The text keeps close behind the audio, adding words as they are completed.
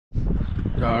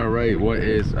All right, what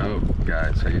is up,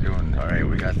 guys? How you doing? All right,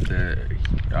 we got the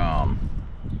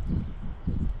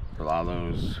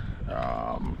Rlaarlo's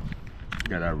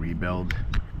got our rebuild,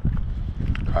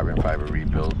 carbon fiber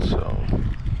rebuild. So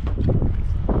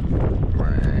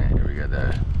running it. We got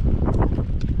a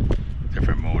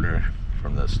different motor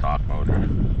from the stock motor.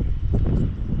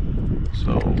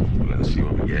 So we're gonna see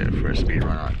what we get for a speed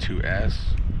run on 2S.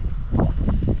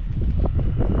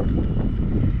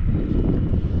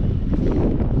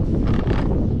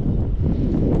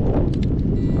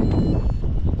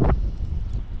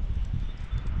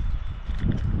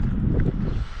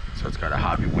 So it's got a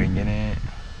hobbywing in it.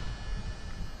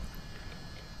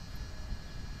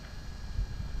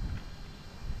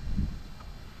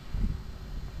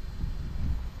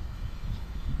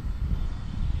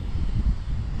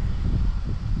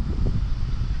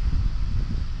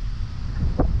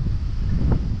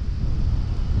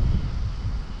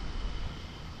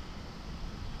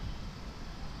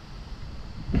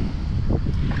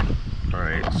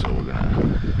 Alright, so we're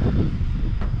gonna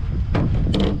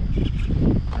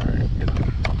get the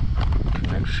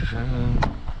connection.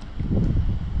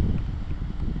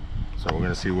 So we're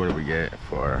gonna see what do we get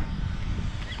for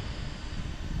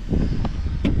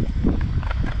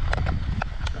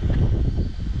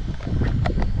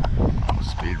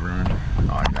speed run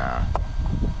on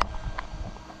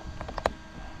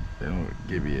they don't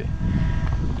give you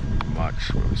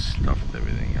much. We stuffed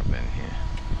everything up in here.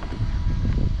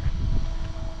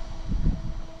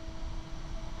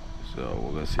 So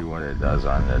we're gonna see what it does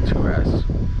on the 2S.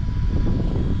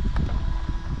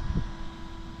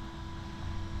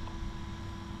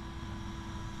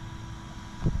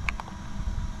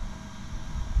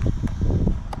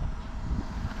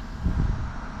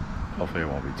 Hopefully it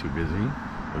won't be too busy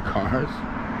with cars.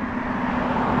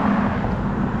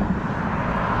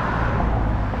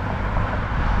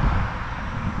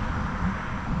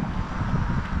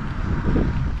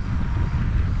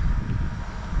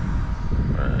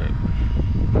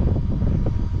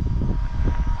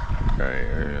 Alright,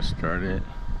 we're gonna start it.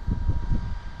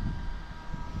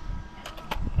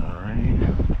 Alright.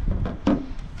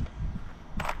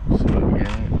 So we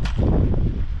get it.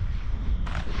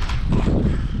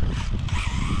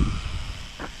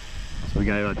 So we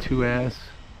got a 2S.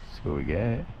 See what we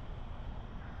get.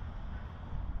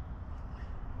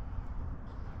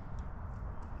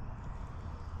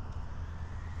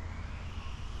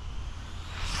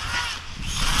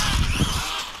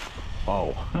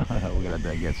 Oh, we're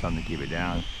gonna get something to keep it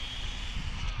down.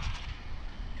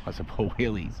 Lots of pull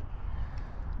wheelies.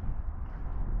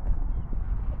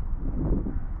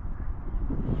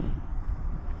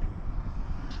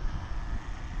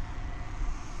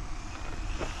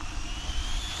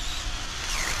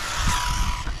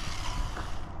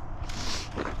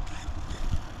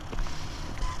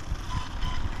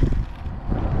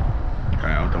 Alright,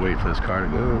 I'll have to wait for this car to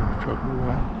go. Truck move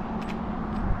on.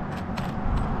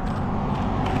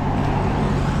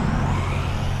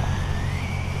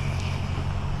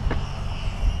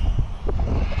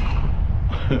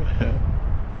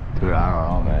 Dude, I don't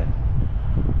know, man.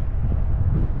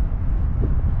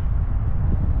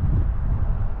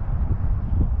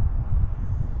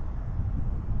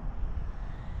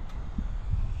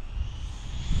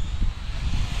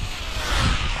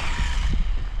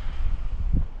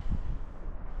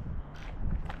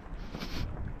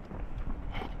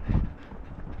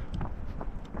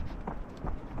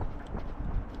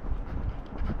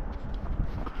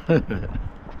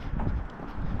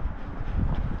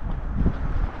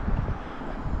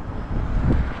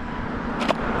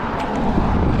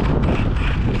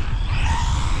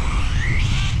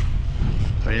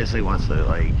 I guess he wants to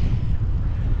like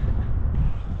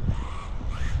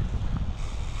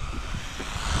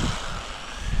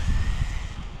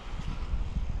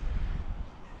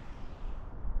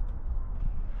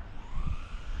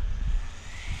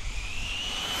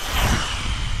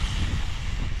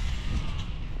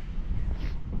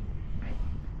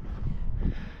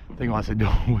he wants to do a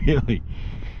wheelie.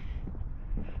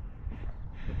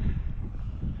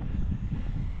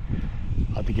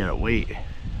 I'll have to get a weight. I'll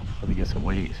have to get some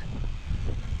weights.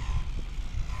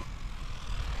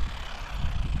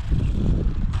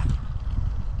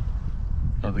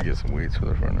 I'll have to get some weights for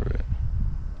the front of it.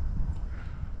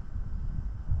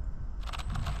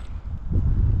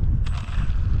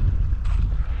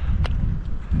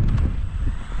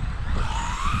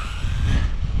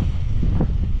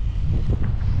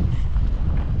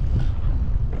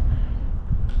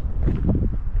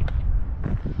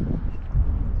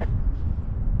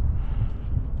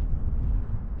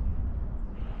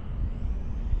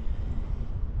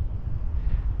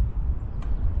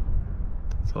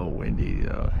 It's a little windy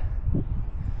though.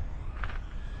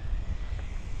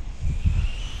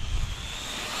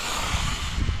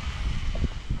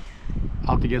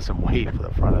 I'll have to get some weight for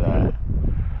the front of that.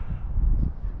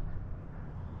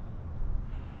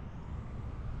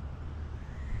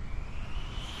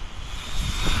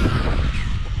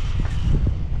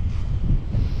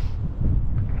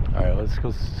 Alright, let's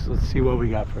go. Let's see what we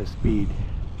got for speed.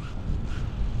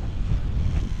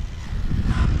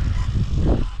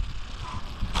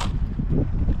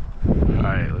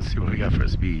 Alright, let's see what we got for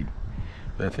speed.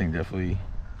 That thing definitely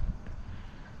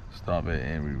stop it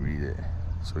and reread it.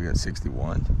 So we got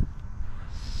 61.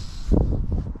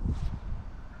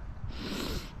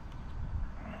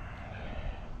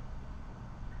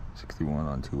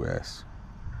 On 2S.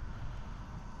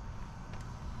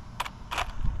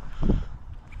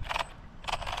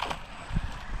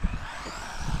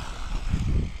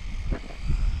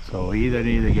 So we either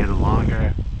need to get a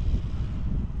longer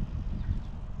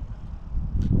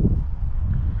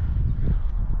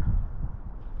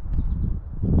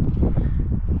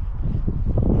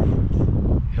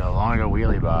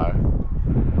wheelie bar.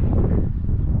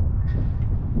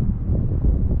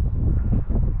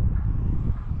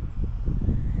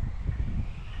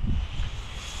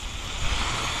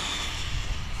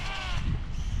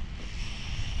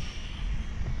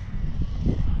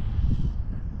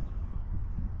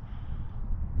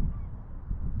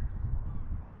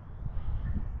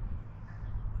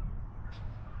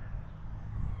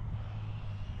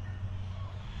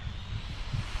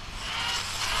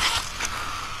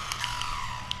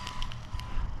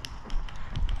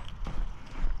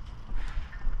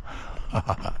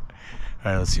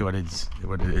 Alright, let's see what it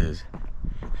is.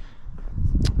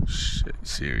 Shit,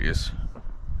 serious.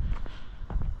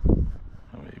 Oh,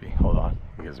 maybe. Hold on,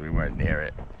 because we weren't near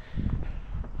it.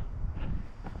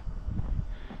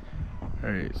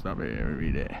 Alright, stop it and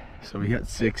read it. So we got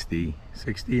 60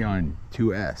 on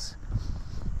 2S.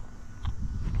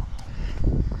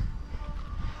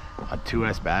 A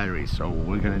 2S battery, so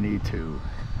we're gonna need to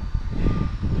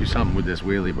do something with this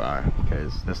wheelie bar,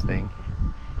 because this thing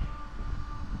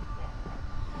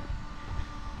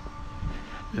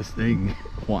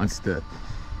wants to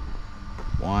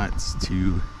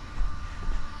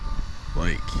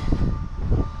like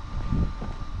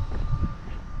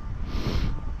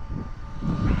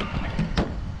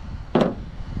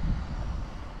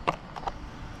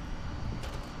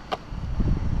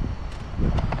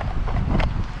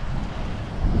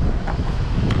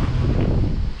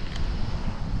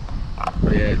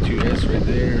yeah, 2S right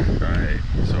there. Alright,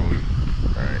 so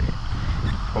alright.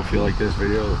 Hope you like this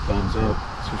video. Thumbs up,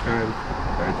 subscribe.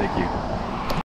 Alright, thank you.